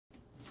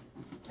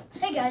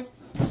Hey guys,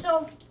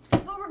 so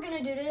what we're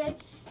gonna do today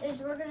is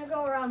we're gonna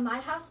go around my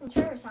house and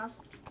Trevor's house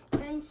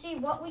and see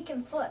what we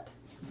can flip,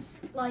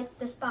 like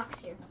this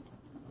box here.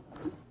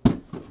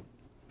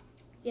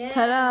 Yeah.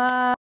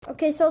 Ta-da!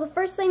 Okay, so the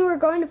first thing we're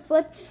going to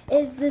flip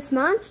is this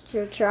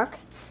monster truck.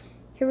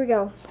 Here we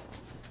go.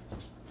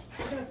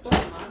 You're gonna flip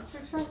a monster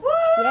truck?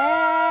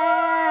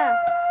 Yeah.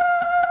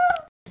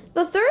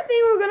 The third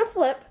thing we're gonna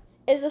flip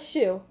is a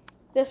shoe.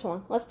 This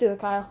one. Let's do it,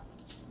 Kyle.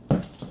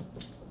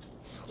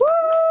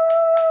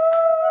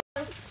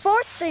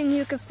 Fourth thing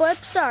you could flip,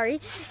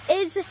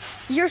 is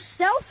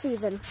yourself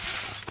even.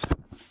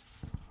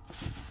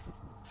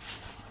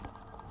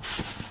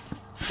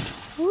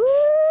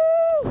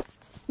 Woo!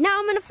 Now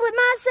I'm gonna flip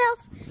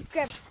myself.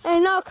 Grab.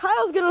 And now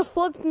Kyle's gonna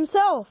flip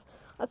himself.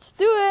 Let's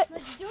do it.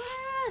 Let's do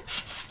it.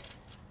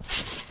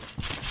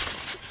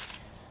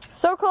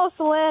 So close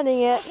to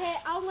landing it. Okay,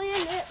 I'll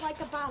land it like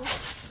a bottle.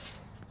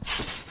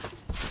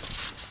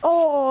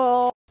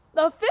 Oh.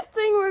 The fifth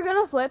thing we're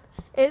gonna flip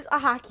is a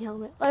hockey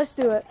helmet. Let's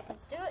do it.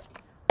 Let's do it.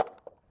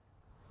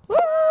 Woo!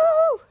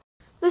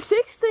 The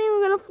sixth thing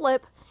we're gonna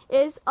flip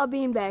is a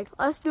beanbag.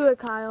 Let's do it,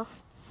 Kyle.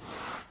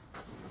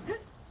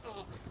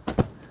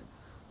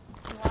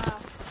 Wow.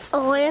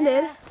 Oh,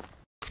 landed. Yeah.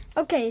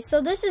 Okay,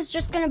 so this is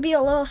just gonna be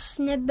a little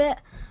snippet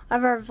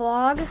of our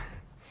vlog.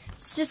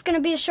 It's just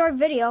gonna be a short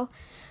video.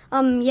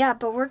 Yeah,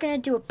 but we're gonna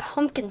do a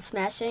pumpkin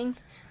smashing.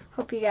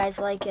 Hope you guys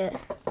like it.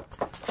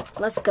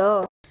 Let's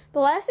go. The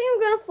last thing I'm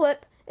gonna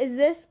flip is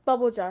this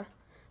bubble jar.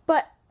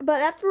 But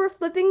after we're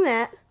flipping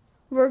that,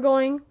 we're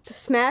going to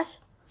smash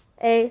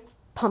a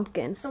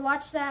pumpkin. So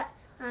watch that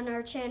on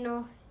our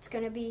channel. It's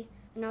gonna be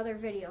another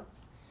video.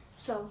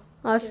 So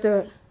Let's do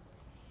it.